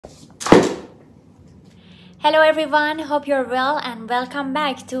Hello everyone, hope you're well and welcome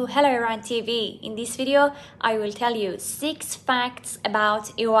back to Hello Iran TV. In this video, I will tell you 6 facts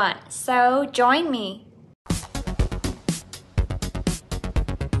about Iran. So join me.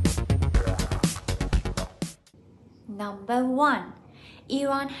 Number 1.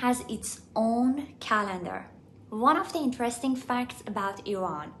 Iran has its own calendar. One of the interesting facts about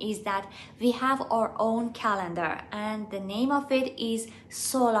Iran is that we have our own calendar and the name of it is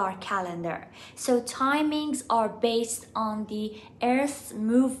solar calendar. So timings are based on the Earth's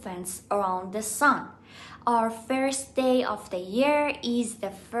movements around the sun. Our first day of the year is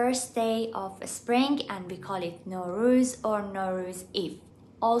the first day of spring and we call it Nowruz or Nowruz Eve.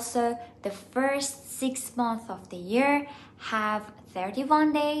 Also, the first 6 months of the year have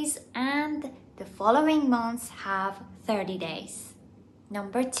 31 days and the following months have 30 days.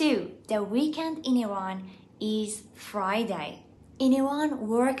 Number 2, the weekend in Iran is Friday. In Iran,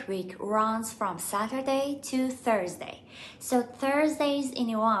 work week runs from Saturday to Thursday. So Thursdays in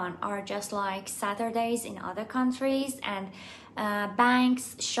Iran are just like Saturdays in other countries, and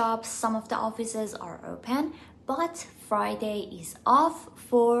banks, shops, some of the offices are open, but Friday is off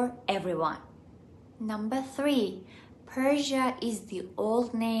for everyone. Number 3, Persia is the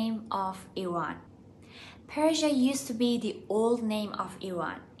old name of Iran. Persia used to be the old name of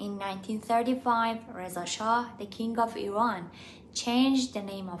Iran. In 1935, Reza Shah, the king of Iran, changed the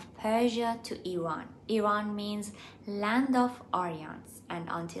name of Persia to Iran. Iran means land of Aryans, and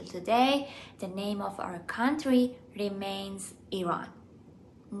until today, the name of our country remains Iran.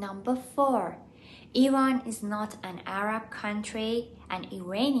 Number 4, Iran is not an Arab country and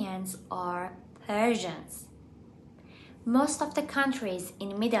Iranians are Persians. Most of the countries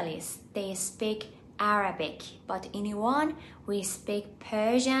in Middle East, they speak Arabic, but in Iran, we speak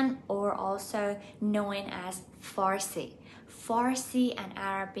Persian or also known as Farsi. Farsi and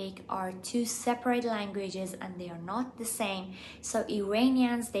Arabic are 2 separate languages and they are not the same. So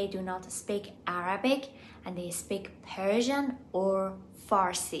Iranians, they do not speak Arabic and they speak Persian or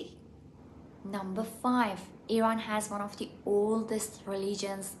Farsi. Number 5, Iran has one of the oldest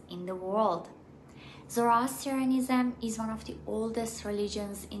religions in the world. Zoroastrianism is one of the oldest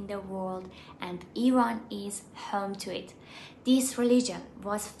religions in the world and Iran is home to it. This religion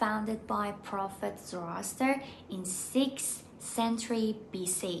was founded by Prophet Zoroaster in 6th century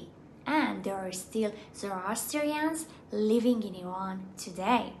BC and there are still Zoroastrians living in Iran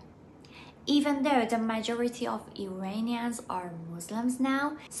today. Even though the majority of Iranians are Muslims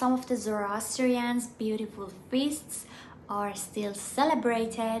now, some of the Zoroastrians' beautiful feasts are still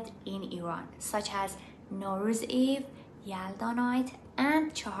celebrated in Iran, such as Nowruz Eve, Yalda Night,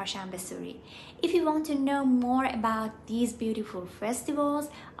 and Chaharshanbe Suri. If you want to know more about these beautiful festivals,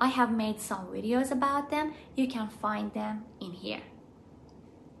 I have made some videos about them. You can find them in here.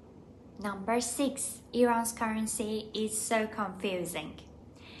 Number 6, Iran's currency is so confusing.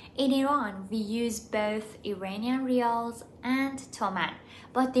 In Iran, we use both Iranian rials and toman,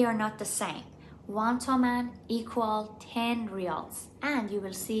 but they are not the same. 1 toman equal 10 rials, and you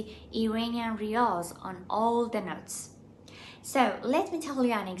will see Iranian rials on all the notes. So let me tell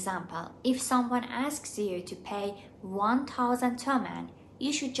you an example. If someone asks you to pay 1,000 toman,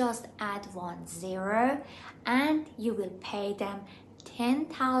 you should just add 1 zero and you will pay them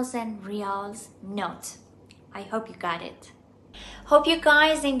 10,000 rials note. I hope you got it. Hope you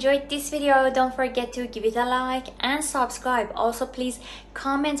guys enjoyed this video. Don't forget to give it a like and subscribe. Also, please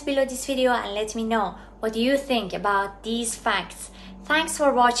comment below this video and let me know what you think about these facts. Thanks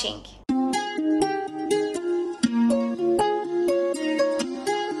for watching.